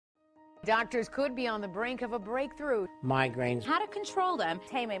Doctors could be on the brink of a breakthrough. Migraines. How to control them.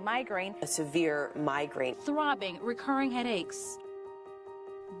 Tame a migraine. A severe migraine. Throbbing, recurring headaches.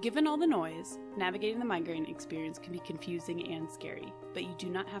 Given all the noise, navigating the migraine experience can be confusing and scary, but you do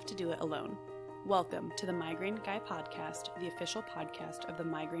not have to do it alone. Welcome to the Migraine Guy Podcast, the official podcast of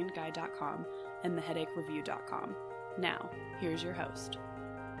themigraineguy.com and theheadachreview.com. Now, here's your host.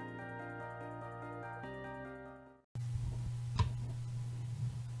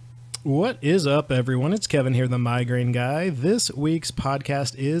 What is up, everyone? It's Kevin here, the Migraine Guy. This week's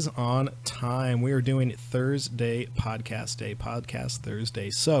podcast is on time. We are doing Thursday Podcast Day, Podcast Thursday.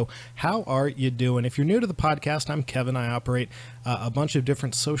 So, how are you doing? If you're new to the podcast, I'm Kevin. I operate a bunch of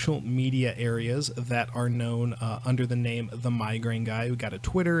different social media areas that are known under the name The Migraine Guy. We've got a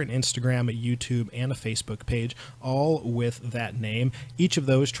Twitter, an Instagram, a YouTube, and a Facebook page, all with that name. Each of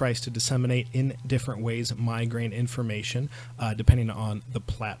those tries to disseminate in different ways migraine information, depending on the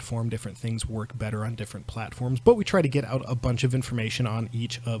platform. Different things work better on different platforms, but we try to get out a bunch of information on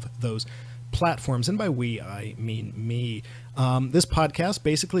each of those platforms, and by we, I mean me. This podcast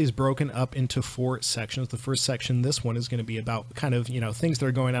basically is broken up into 4 sections. The first section, this one, is going to be about kind of, things that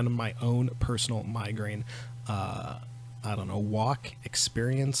are going on in my own personal migraine, walk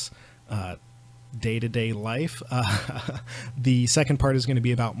experience, day-to-day life. The second part is going to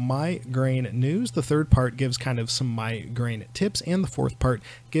be about migraine news. The third part gives kind of some migraine tips, and the fourth part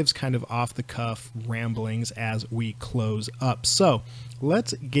gives kind of off-the-cuff ramblings as we close up. So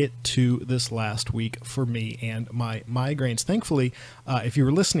let's get to this last week for me and my migraines. Thankfully, if you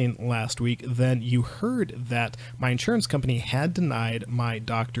were listening last week, then you heard that my insurance company had denied my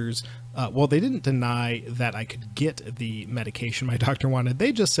doctor's they didn't deny that I could get the medication my doctor wanted.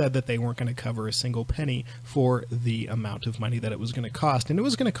 They just said that they weren't going to cover a single penny for the amount of money that it was going to cost. And it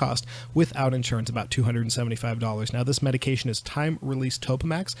was going to cost, without insurance, about $275. Now, this medication is time-release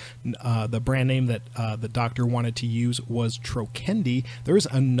Topamax. The brand name that the doctor wanted to use was Trokendi. There is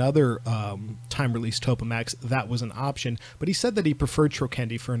another time-release Topamax that was an option, but he said that he preferred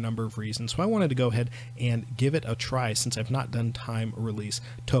Trokendi for a number of reasons. So I wanted to go ahead and give it a try since I've not done time-release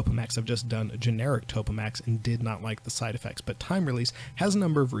Topamax. I've just done generic Topamax and did not like the side effects, but time release has a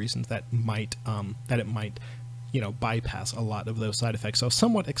number of reasons that it might bypass a lot of those side effects. So I was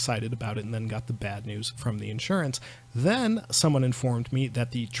somewhat excited about it, and then got the bad news from the insurance. Then someone informed me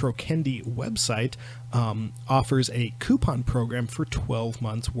that the Trokendi website offers a coupon program for 12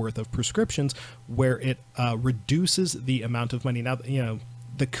 months worth of prescriptions, where it reduces the amount of money. Now,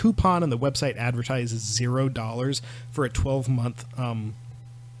 the coupon on the website advertises $0 for a 12-month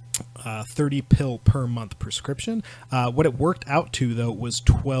 30 pill per month prescription. What it worked out to, though, was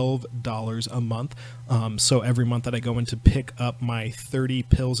 $12 a month. So every month that I go in to pick up my 30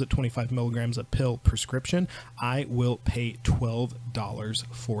 pills at 25 milligrams a pill prescription, I will pay $12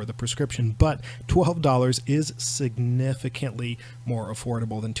 for the prescription. But $12 is significantly more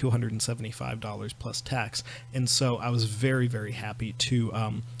affordable than $275 plus tax. And so I was very, very happy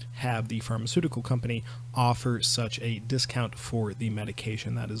to have the pharmaceutical company offer such a discount for the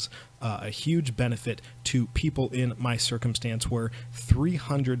medication. That is a huge benefit to people in my circumstance, where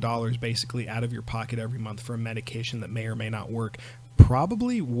 $300 basically out of your pocket every month for a medication that may or may not work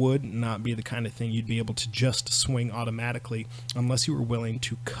probably would not be the kind of thing you'd be able to just swing automatically unless you were willing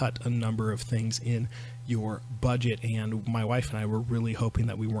to cut a number of things in your budget. And my wife and I were really hoping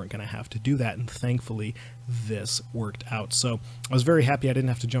that we weren't going to have to do that, and thankfully this worked out. So I was very happy I didn't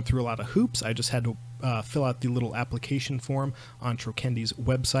have to jump through a lot of hoops. I just had to fill out the little application form on Trokendi's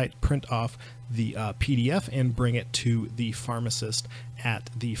website, print off the PDF, and bring it to the pharmacist at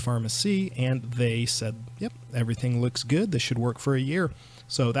the pharmacy, and they said, yep, everything looks good. This should work for a year.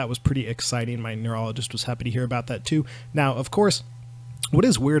 So that was pretty exciting. My neurologist was happy to hear about that too. Now, of course, what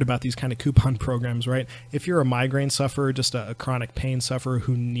is weird about these kind of coupon programs, right? If you're a migraine sufferer, just a chronic pain sufferer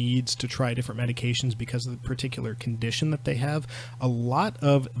who needs to try different medications because of the particular condition that they have, a lot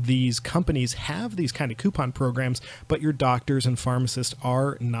of these companies have these kind of coupon programs, but your doctors and pharmacists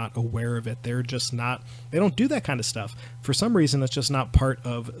are not aware of it. They're just not, they don't do that kind of stuff. For some reason, that's just not part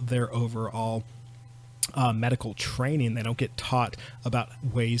of their overall medical training. They don't get taught about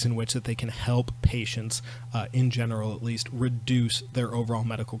ways in which that they can help patients, in general at least, reduce their overall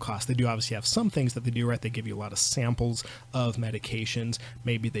medical costs. They do obviously have some things that they do right. They give you a lot of samples of medications.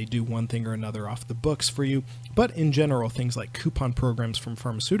 Maybe they do one thing or another off the books for you. But in general, things like coupon programs from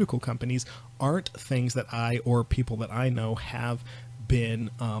pharmaceutical companies aren't things that I or people that I know have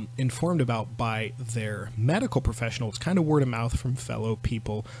been informed about by their medical professionals, kind of word of mouth from fellow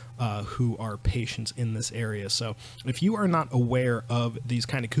people who are patients in this area. So if you are not aware of these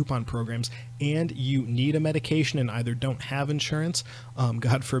kind of coupon programs and you need a medication and either don't have insurance,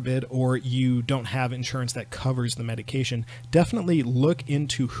 God forbid, or you don't have insurance that covers the medication, definitely look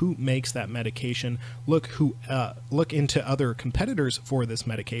into who makes that medication, look into other competitors for this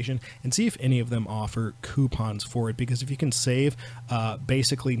medication, and see if any of them offer coupons for it. Because if you can save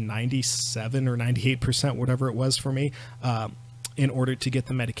basically 97 or 98%, whatever it was for me, in order to get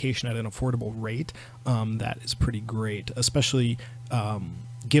the medication at an affordable rate, that is pretty great, especially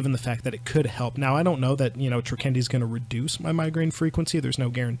given the fact that it could help. Now, I don't know that, Trokendi is going to reduce my migraine frequency. There's no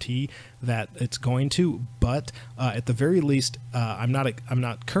guarantee that it's going to, but at the very least, I'm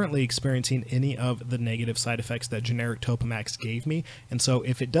not currently experiencing any of the negative side effects that generic Topamax gave me. And so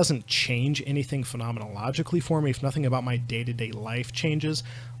if it doesn't change anything phenomenologically for me, if nothing about my day-to-day life changes,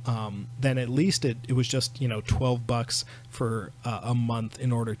 then at least it was just, $12 for a month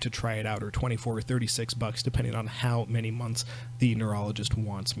in order to try it out, or 24 or 36 bucks, depending on how many months the neurologist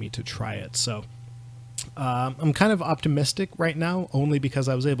wants me to try it. So I'm kind of optimistic right now, only because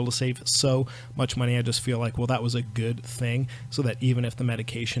I was able to save so much money. I just feel like, well, that was a good thing, so that even if the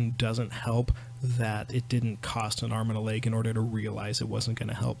medication doesn't help, that it didn't cost an arm and a leg in order to realize it wasn't going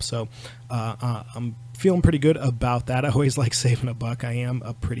to help. So I'm feeling pretty good about that. I always like saving a buck. I am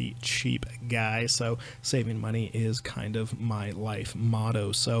a pretty cheap guy, so saving money is kind of my life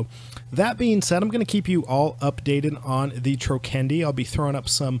motto. So that being said, I'm going to keep you all updated on the Trokendi. I'll be throwing up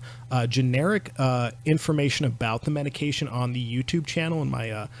some generic information about the medication on the YouTube channel in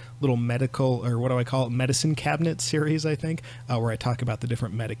my little medical, or what do I call it, medicine cabinet series, I think, where I talk about the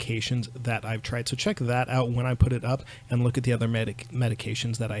different medications that I've tried. So check that out when I put it up, and look at the other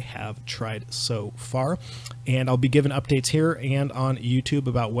medications that I have tried so far. And I'll be giving updates here and on YouTube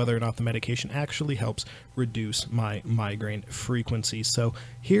about whether or not the medication actually helps reduce my migraine frequency. So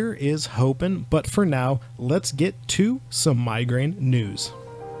here is hoping, but for now, let's get to some migraine news.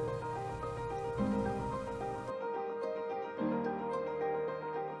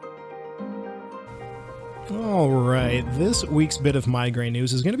 All right, this week's bit of migraine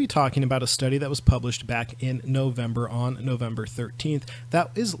news is going to be talking about a study that was published back in November, on November 13th,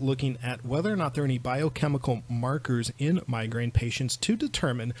 that is looking at whether or not there are any biochemical markers in migraine patients to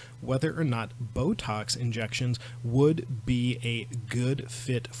determine whether or not Botox injections would be a good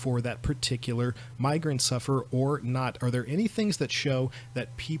fit for that particular migraine sufferer or not. Are there any things that show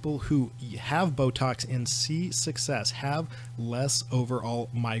that people who have Botox and see success have less overall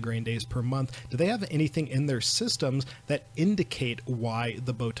migraine days per month? Do they have anything in their systems that indicate why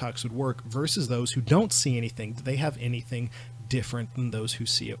the Botox would work versus those who don't see anything? Do they have anything different than those who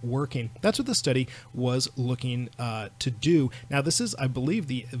see it working? That's what the study was looking to do. Now, this is, I believe,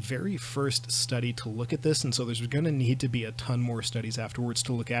 the very first study to look at this, and so there's going to need to be a ton more studies afterwards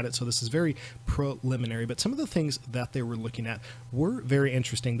to look at it. So this is very preliminary, but some of the things that they were looking at were very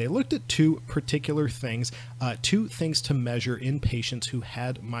interesting. They looked at two particular things, two things to measure in patients who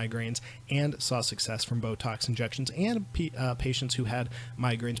had migraines and saw success from Botox injections, and patients who had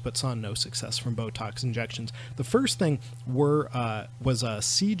migraines but saw no success from Botox injections. The first thing was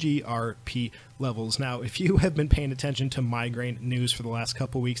CGRP levels. Now, if you have been paying attention to migraine news for the last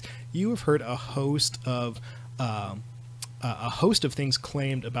couple weeks, you have heard a host of things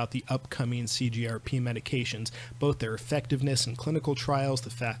claimed about the upcoming CGRP medications, both their effectiveness in clinical trials, the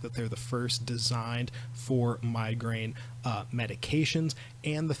fact that they're the first designed for migraine medications,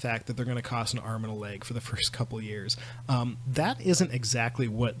 and the fact that they're going to cost an arm and a leg for the first couple years. That isn't exactly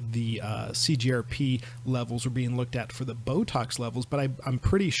what the CGRP levels were being looked at for the Botox levels, but I'm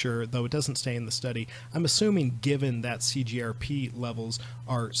pretty sure, though it doesn't stay in the study, I'm assuming, given that CGRP levels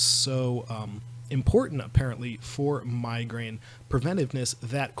are so important apparently for migraine preventiveness,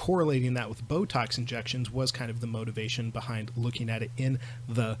 that correlating that with Botox injections was kind of the motivation behind looking at it in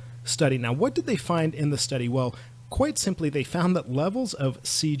the study. Now, what did they find in the study? Well, quite simply, they found that levels of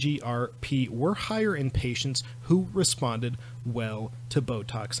CGRP were higher in patients who responded well to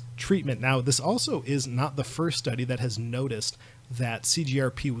Botox treatment. Now, this also is not the first study that has noticed that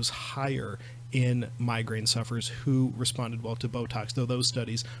CGRP was higher in migraine sufferers who responded well to Botox, though those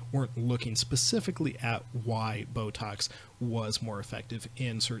studies weren't looking specifically at why Botox was more effective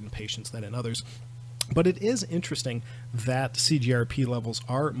in certain patients than in others. But it is interesting that CGRP levels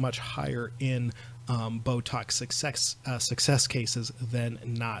are much higher in Botox success cases than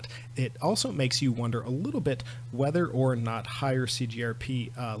not. It also makes you wonder a little bit whether or not higher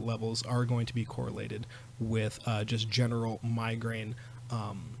CGRP levels are going to be correlated with just general migraine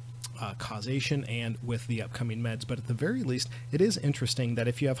causation and with the upcoming meds. But at the very least, it is interesting that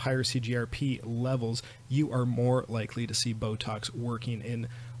if you have higher CGRP levels, you are more likely to see Botox working in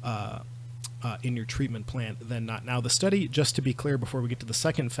your treatment plan than not. Now, the study, just to be clear before we get to the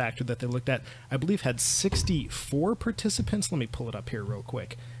second factor that they looked at, I believe had 64 participants. Let me pull it up here real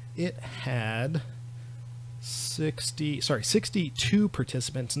quick. It had 62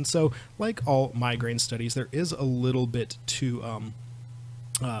 participants. And so, like all migraine studies, there is a little bit to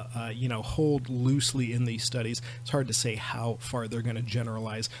hold loosely in these studies. It's hard to say how far they're going to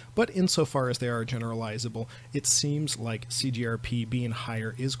generalize, but insofar as they are generalizable, it seems like CGRP being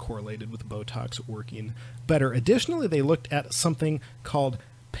higher is correlated with Botox working better. Additionally, they looked at something called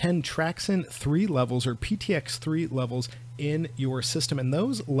pentraxin 3 levels, or PTX3 levels in your system, and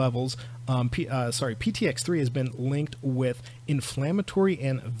those levels, PTX3 has been linked with inflammatory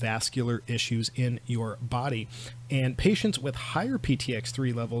and vascular issues in your body, and patients with higher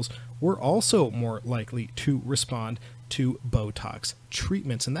PTX3 levels were also more likely to respond to Botox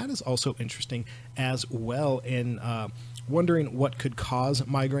treatments, and that is also interesting as well in wondering what could cause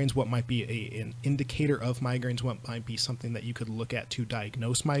migraines, what might be an indicator of migraines, what might be something that you could look at to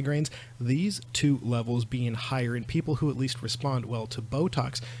diagnose migraines. These two levels being higher in people who at least respond well to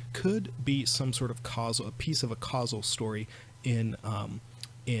Botox could be some sort of a piece of a causal story in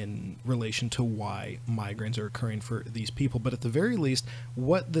relation to why migraines are occurring for these people. But at the very least,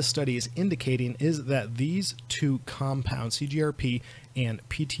 what this study is indicating is that these two compounds, CGRP and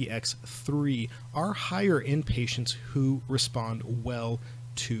PTX3, are higher in patients who respond well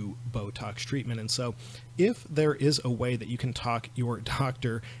to Botox treatment. And so if there is a way that you can talk your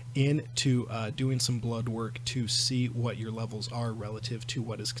doctor into doing some blood work to see what your levels are relative to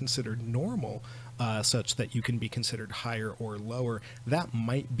what is considered normal, such that you can be considered higher or lower, that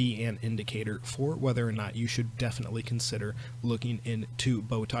might be an indicator for whether or not you should definitely consider looking into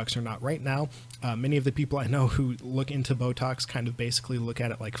Botox or not. Right now, many of the people I know who look into Botox kind of basically look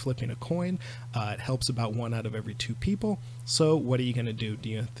at it like flipping a coin. It helps about 1 out of every 2 people. So what are you going to do? Do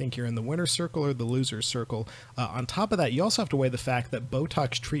you think you're in the winner's circle or the loser's circle? On top of that, you also have to weigh the fact that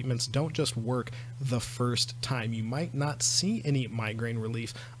Botox treatments don't just work the first time. You might not see any migraine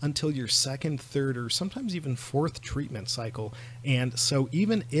relief until your second, third, or sometimes even 4th treatment cycle. And so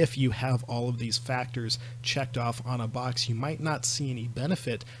even if you have all of these factors checked off on a box, you might not see any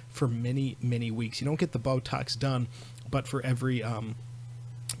benefit for many, many weeks. You don't get the Botox done, but for every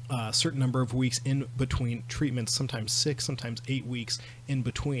certain number of weeks in between treatments, sometimes 6, sometimes 8 weeks in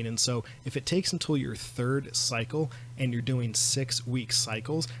between. And so if it takes until your 3rd cycle and you're doing 6-week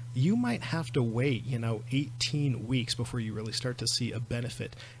cycles, you might have to wait, 18 weeks before you really start to see a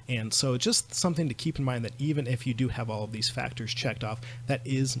benefit. And so just something to keep in mind, that even if you do have all of these factors checked off, that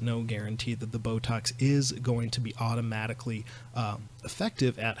is no guarantee that the Botox is going to be automatically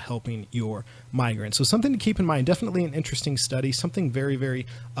effective at helping your migraine. So something to keep in mind. Definitely an interesting study, something very, very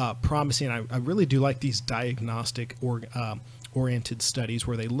promising. I really do like these diagnostic oriented studies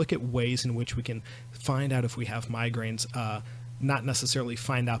where they look at ways in which we can find out if we have migraines, not necessarily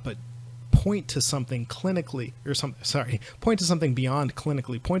find out, but point to something clinically, point to something beyond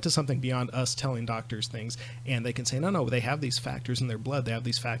clinically, point to something beyond us telling doctors things, and they can say, no, they have these factors in their blood, they have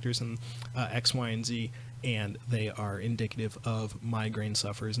these factors in X, Y, and Z, and they are indicative of migraine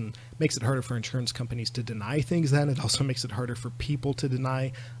sufferers, and makes it harder for insurance companies to deny things. Then it also makes it harder for people to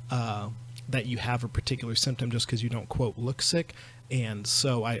deny that you have a particular symptom just because you don't, quote, look sick. And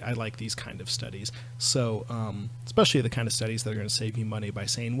so I like these kind of studies. So especially the kind of studies that are going to save you money by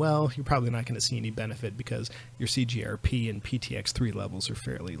saying, well, you're probably not going to see any benefit because your CGRP and PTX3 levels are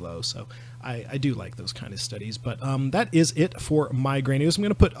fairly low. So I do like those kind of studies. But that is it for migraine news. I'm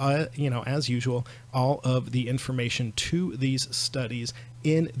going to put, as usual, all of the information to these studies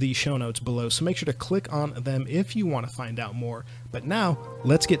in the show notes below. So make sure to click on them if you want to find out more. But now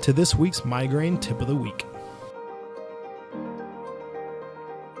let's get to this week's migraine tip of the week.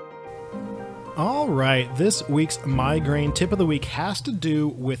 All right, this week's migraine tip of the week has to do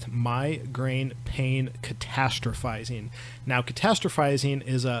with migraine pain catastrophizing. Now, catastrophizing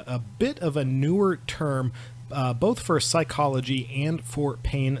is a bit of a newer term, both for psychology and for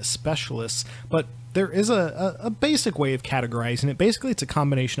pain specialists, but there is a basic way of categorizing it. Basically, it's a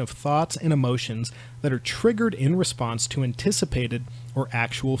combination of thoughts and emotions that are triggered in response to anticipated or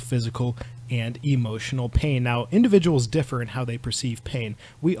actual physical and emotional pain. Now, individuals differ in how they perceive pain.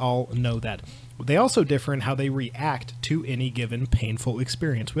 We all know that. They also differ in how they react to any given painful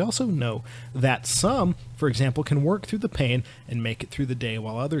experience. We also know that some, for example, can work through the pain and make it through the day,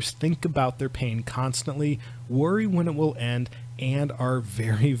 while others think about their pain constantly, worry when it will end, and are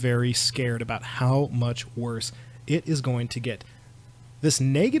very, very scared about how much worse it is going to get. This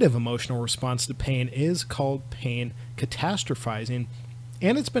negative emotional response to pain is called pain catastrophizing,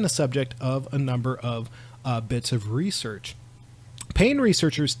 and it's been a subject of a number of bits of research. Pain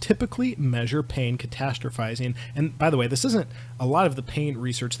researchers typically measure pain catastrophizing, and by the way, this isn't a lot of the pain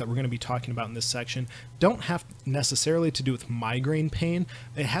research that we're going to be talking about in this section don't have necessarily to do with migraine pain.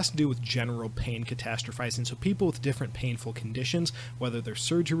 It has to do with general pain catastrophizing. So people with different painful conditions, whether they're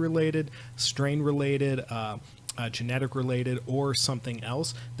surgery related, strain related, genetic related, or something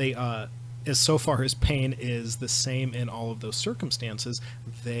else, they as so far as pain is the same in all of those circumstances,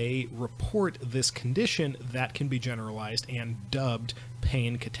 they report this condition that can be generalized and dubbed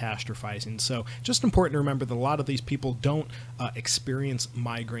pain catastrophizing. So just important to remember that a lot of these people don't experience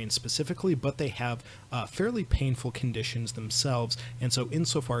migraine specifically, but they have fairly painful conditions themselves. And so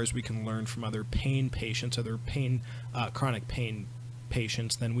insofar as we can learn from other pain patients, other chronic pain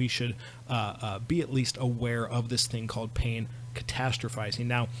patients, then we should be at least aware of this thing called pain catastrophizing.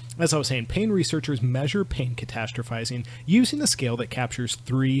 Now, as I was saying, pain researchers measure pain catastrophizing using a scale that captures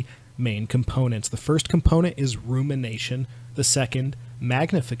three main components. The first component is rumination, the second,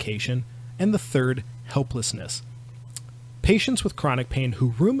 magnification, and the third, helplessness. Patients with chronic pain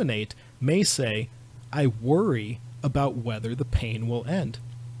who ruminate may say, "I worry about whether the pain will end."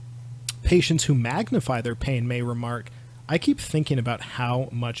 Patients who magnify their pain may remark, "I keep thinking about how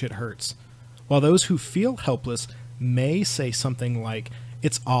much it hurts." While those who feel helpless may say something like,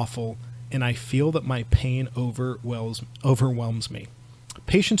 "It's awful, and I feel that my pain overwhelms me."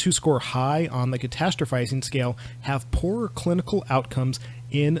 Patients who score high on the catastrophizing scale have poorer clinical outcomes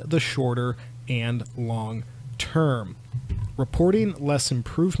in the shorter and long term. Reporting less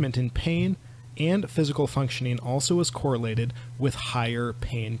improvement in pain and physical functioning also is correlated with higher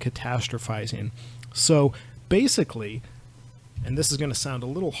pain catastrophizing. So basically, and this is going to sound a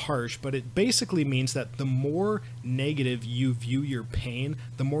little harsh, but it basically means that the more negative you view your pain,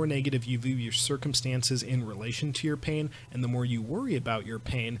 the more negative you view your circumstances in relation to your pain, and the more you worry about your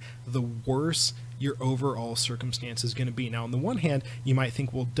pain, the worse your overall circumstance is going to be. Now, on the one hand, you might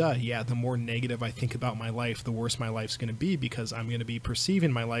think, well, duh, yeah, the more negative I think about my life, the worse my life's going to be, because I'm going to be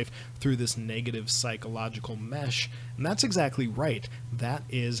perceiving my life through this negative psychological mesh. And that's exactly right. That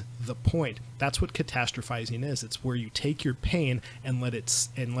is the point. That's what catastrophizing is. It's where you take your pain and let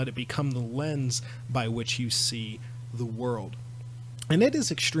it become the lens by which you see the world. And it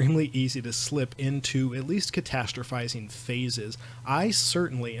is extremely easy to slip into at least catastrophizing phases. I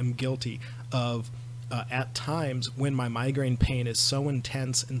certainly am guilty of, at times, when my migraine pain is so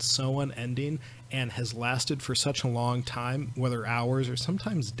intense and so unending and has lasted for such a long time, whether hours or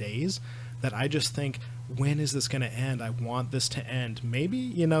sometimes days, that I just think, when is this going to end? I want this to end. Maybe,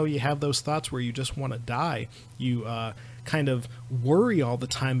 you have those thoughts where you just want to die. You kind of worry all the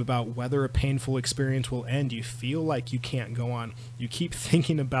time about whether a painful experience will end. You feel like you can't go on. You keep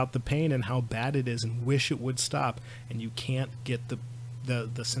thinking about the pain and how bad it is and wish it would stop, and you can't get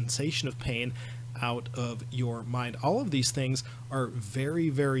the sensation of pain out of your mind. All of these things are very,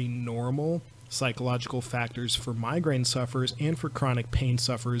 very normal psychological factors for migraine sufferers and for chronic pain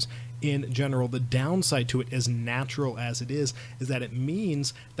sufferers in general. The downside to it, as natural as it is that it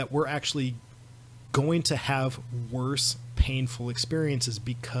means that we're actually going to have worse painful experiences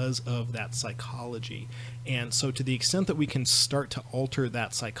because of that psychology. And so to the extent that we can start to alter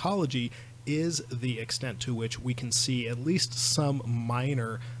that psychology is the extent to which we can see at least some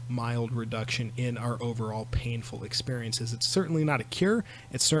mild reduction in our overall painful experiences. It's certainly not a cure.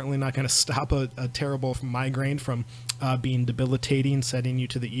 It's certainly not going to stop a terrible migraine from being debilitating, sending you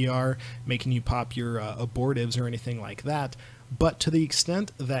to the ER, making you pop your abortives or anything like that. But to the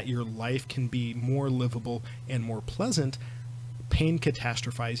extent that your life can be more livable and more pleasant, pain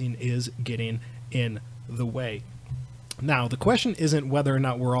catastrophizing is getting in the way. Now, the question isn't whether or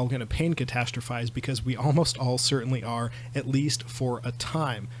not we're all going to pain catastrophize, because we almost all certainly are, at least for a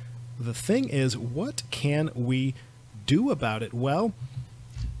time. The thing is, what can we do about it? Well,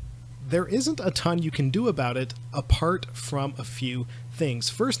 there isn't a ton you can do about it apart from a few things.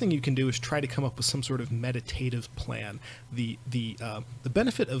 First thing you can do is try to come up with some sort of meditative plan. The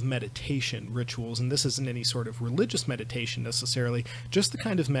benefit of meditation rituals, and this isn't any sort of religious meditation necessarily, just the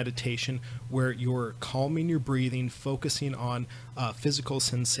kind of meditation where you're calming your breathing, focusing on physical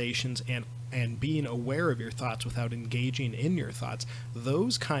sensations, and being aware of your thoughts without engaging in your thoughts.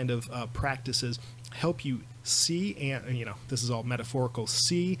 Those kind of practices help you see, and this is all metaphorical,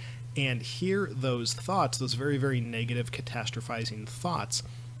 see and hear those thoughts, those very, very negative catastrophizing thoughts,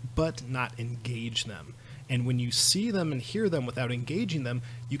 but not engage them. And when you see them and hear them without engaging them,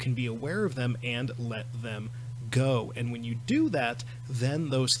 you can be aware of them and let them go. And when you do that, then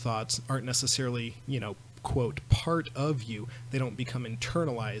those thoughts aren't necessarily, quote part of you. They don't become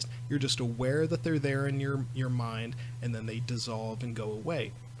internalized. You're just aware that they're there in your mind, and then they dissolve and go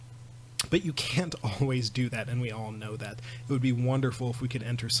away. But you can't always do that, and we all know that. It would be wonderful if we could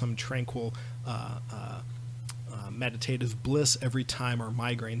enter some tranquil meditative bliss every time our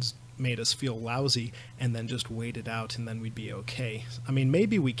migraines made us feel lousy, and then just wait it out, and then we'd be okay. I mean,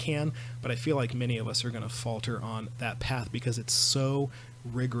 maybe we can, but I feel like many of us are going to falter on that path because it's so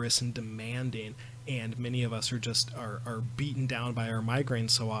rigorous and demanding, and many of us are just are beaten down by our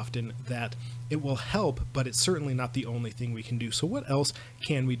migraines so often that it will help, but it's certainly not the only thing we can do. So what else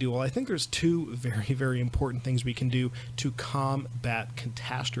can we do? Well, I think there's two very, very important things we can do to combat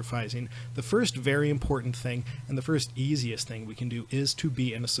catastrophizing. The first very important thing, and the first easiest thing we can do, is to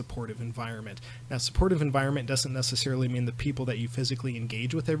be in a supportive environment. Now, supportive environment doesn't necessarily mean the people that you physically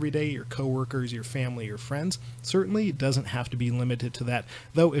engage with every day, your coworkers, your family, your friends. Certainly it doesn't have to be limited to that.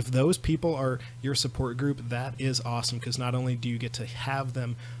 Though if those people are your support group, that is awesome, because not only do you get to have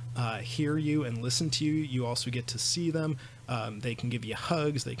them hear you and listen to you, you also get to see them. They can give you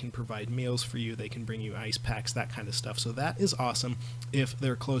hugs, they can provide meals for you, they can bring you ice packs, that kind of stuff. So that is awesome if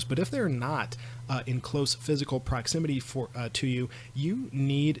they're close. But if they're not in close physical proximity to you, you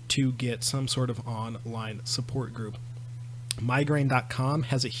need to get some sort of online support group. Migraine.com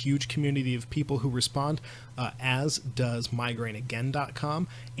has a huge community of people who respond, as does migraineagain.com.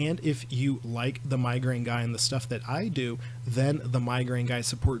 And if you like the Migraine Guy and the stuff that I do, then the Migraine Guy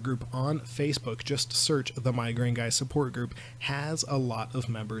support group on Facebook, just search the Migraine Guy support group, has a lot of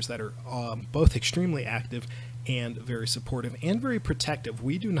members that are both extremely active and very supportive and very protective.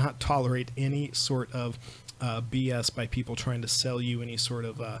 We do not tolerate any sort of BS by people trying to sell you any sort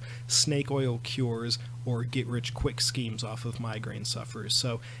of snake oil cures or get-rich-quick schemes off of migraine sufferers.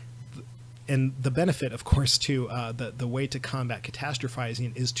 So, and the benefit, of course, to the way to combat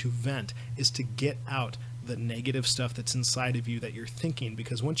catastrophizing is to vent, is to get out the negative stuff that's inside of you that you're thinking,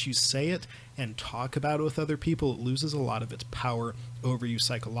 because once you say it and talk about it with other people, it loses a lot of its power over you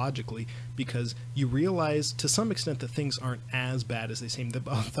psychologically, because you realize to some extent that things aren't as bad as they seem.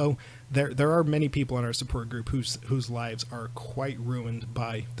 Although there are many people in our support group whose lives are quite ruined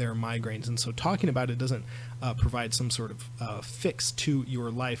by their migraines, and so talking about it doesn't provide some sort of fix to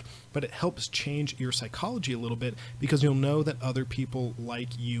your life, but it helps change your psychology a little bit, because you'll know that other people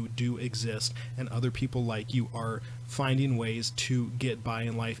like you do exist, and other people like you are finding ways to get by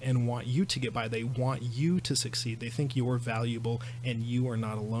in life and want you to get by. They want you to succeed. They think you're valuable and you are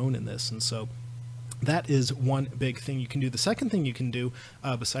not alone in this. And so that is one big thing you can do. The second thing you can do,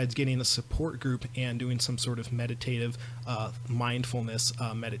 besides getting a support group and doing some sort of meditative mindfulness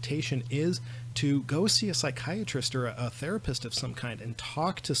meditation, is to go see a psychiatrist or a therapist of some kind and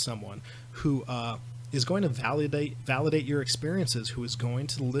talk to someone who is going to validate your experiences, who is going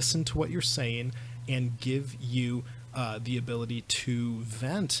to listen to what you're saying and give you the ability to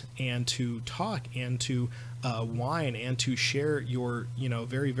vent and to talk and to whine and to share your,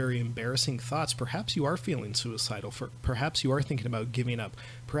 very, very embarrassing thoughts. Perhaps you are feeling suicidal. Perhaps you are thinking about giving up.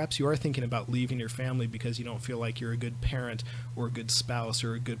 Perhaps you are thinking about leaving your family because you don't feel like you're a good parent or a good spouse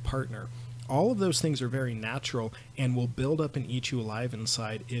or a good partner. All of those things are very natural and will build up and eat you alive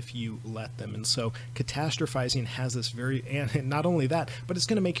inside if you let them. And so catastrophizing has this and not only that, but it's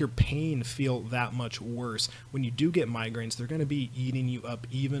going to make your pain feel that much worse. When you do get migraines, they're going to be eating you up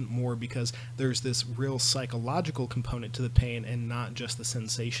even more, because there's this real psychological component to the pain and not just the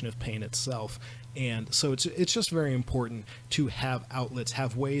sensation of pain itself. And so it's just very important to have outlets,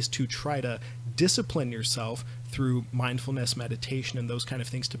 have ways to try to discipline yourself through mindfulness, meditation, and those kind of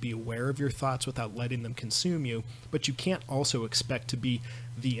things, to be aware of your thoughts without letting them consume you. But you can't also expect to be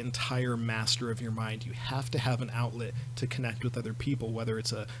the entire master of your mind. You have to have an outlet to connect with other people, whether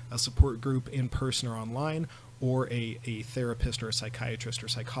it's a support group in person or online, or a therapist or a psychiatrist or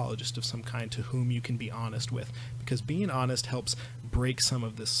psychologist of some kind to whom you can be honest with, because being honest helps break some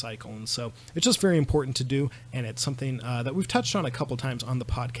of this cycle. And so it's just very important to do, and it's something that we've touched on a couple times on the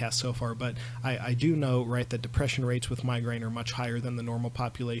podcast so far, but I do know, right, that depression rates with migraine are much higher than the normal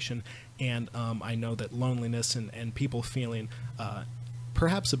population, and I know that loneliness and people feeling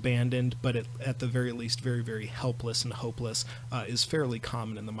perhaps abandoned, but at the very least very, very helpless and hopeless, is fairly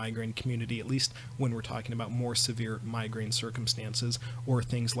common in the migraine community, at least when we're talking about more severe migraine circumstances, or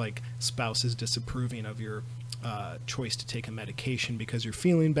things like spouses disapproving of your choice to take a medication because you're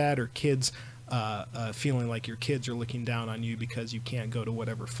feeling bad, or kids feeling like your kids are looking down on you because you can't go to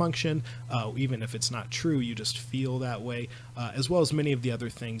whatever function, even if it's not true, you just feel that way, as well as many of the other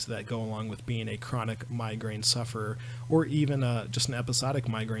things that go along with being a chronic migraine sufferer, or even just an episodic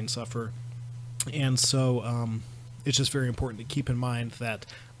migraine sufferer. And so it's just very important to keep in mind that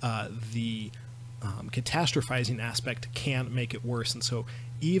the catastrophizing aspect can make it worse. And so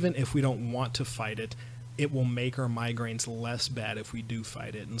even if we don't want to fight it, it will make our migraines less bad if we do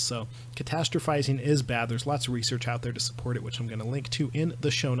fight it. And so catastrophizing is bad. There's lots of research out there to support it, which I'm going to link to in the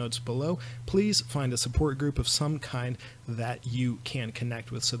show notes below. Please find a support group of some kind that you can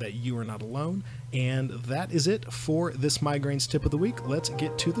connect with so that you are not alone. And that is it for this migraines tip of the week. Let's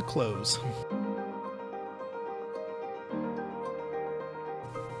get to the close.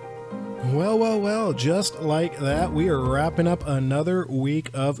 Well, just like that, we are wrapping up another week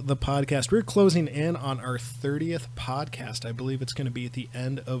of the podcast. We're closing in on our 30th podcast. I believe it's going to be at the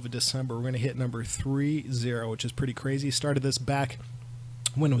end of December. We're going to hit number 30, which is pretty crazy. Started this back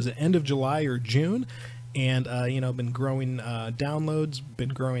when it was the end of July or June. And, been growing downloads, been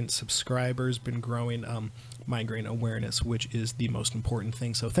growing subscribers, been growing migraine awareness, which is the most important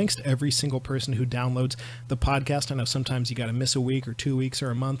thing. So thanks to every single person who downloads the podcast. I know sometimes you got to miss a week or 2 weeks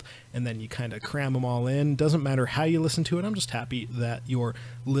or a month, and then you kind of cram them all in. Doesn't matter how you listen to it. I'm just happy that you're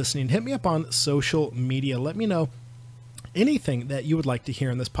listening. Hit me up on social media. Let me know anything that you would like to hear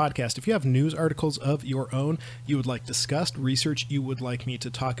in this podcast. If you have news articles of your own you would like discussed, research you would like me to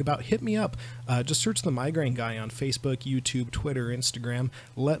talk about, hit me up. Just search the Migraine Guy on Facebook, YouTube, Twitter, Instagram.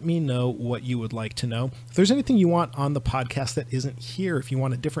 Let me know what you would like to know. If there's anything you want on the podcast that isn't here, if you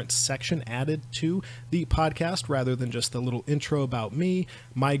want a different section added to the podcast rather than just the little intro about me,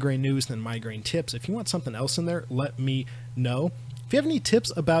 migraine news, then migraine tips, if you want something else in there, let me know. If you have any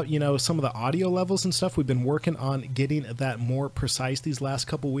tips about, some of the audio levels and stuff, we've been working on getting that more precise these last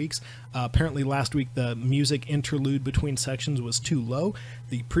couple weeks. Apparently last week, the music interlude between sections was too low.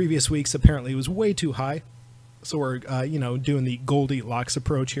 The previous weeks, apparently, it was way too high. So we're, doing the Goldilocks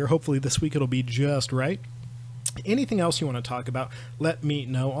approach here. Hopefully this week it'll be just right. Anything else you want to talk about, let me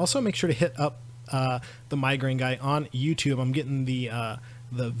know. Also, make sure to hit up the Migraine Guy on YouTube. I'm getting the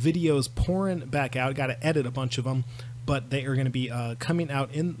videos pouring back out. Got to edit a bunch of them, but they are going to be coming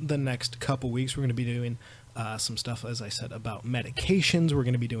out in the next couple weeks. We're going to be doing some stuff, as I said, about medications. We're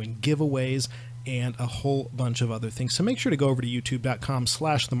going to be doing giveaways and a whole bunch of other things. So make sure to go over to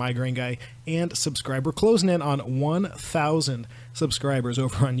youtube.com/themigraineguy and subscribe. We're closing in on 1,000 subscribers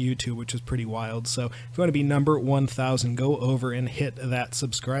over on YouTube, which is pretty wild. So if you want to be number 1,000, go over and hit that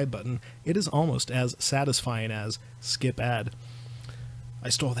subscribe button. It is almost as satisfying as skip ad. I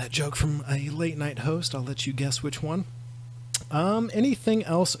stole that joke from a late night host. I'll let you guess which one. Anything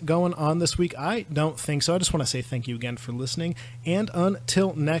else going on this week? I don't think so. I just want to say thank you again for listening. And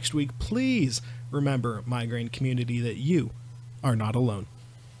until next week, please remember, migraine community, that you are not alone.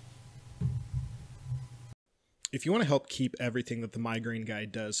 If you want to help keep everything that the Migraine Guy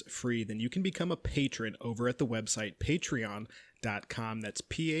does free, then you can become a patron over at the website patreon.com. That's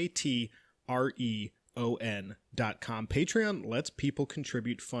Patreon.com. Patreon lets people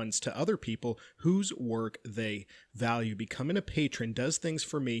contribute funds to other people whose work they value. Becoming a patron does things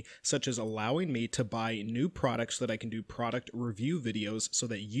for me, such as allowing me to buy new products so that I can do product review videos so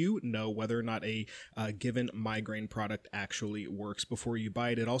that you know whether or not a given migraine product actually works before you buy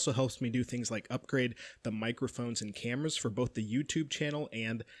it. It also helps me do things like upgrade the microphones and cameras for both the YouTube channel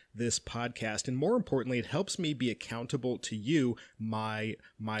and this podcast. And more importantly, it helps me be accountable to you, my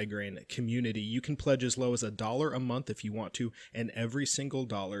migraine community. You can pledge as low as $1 a month if you want to, and every single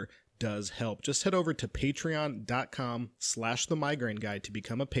dollar does help. Just head over to patreon.com/themigraineguy to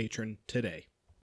become a patron today.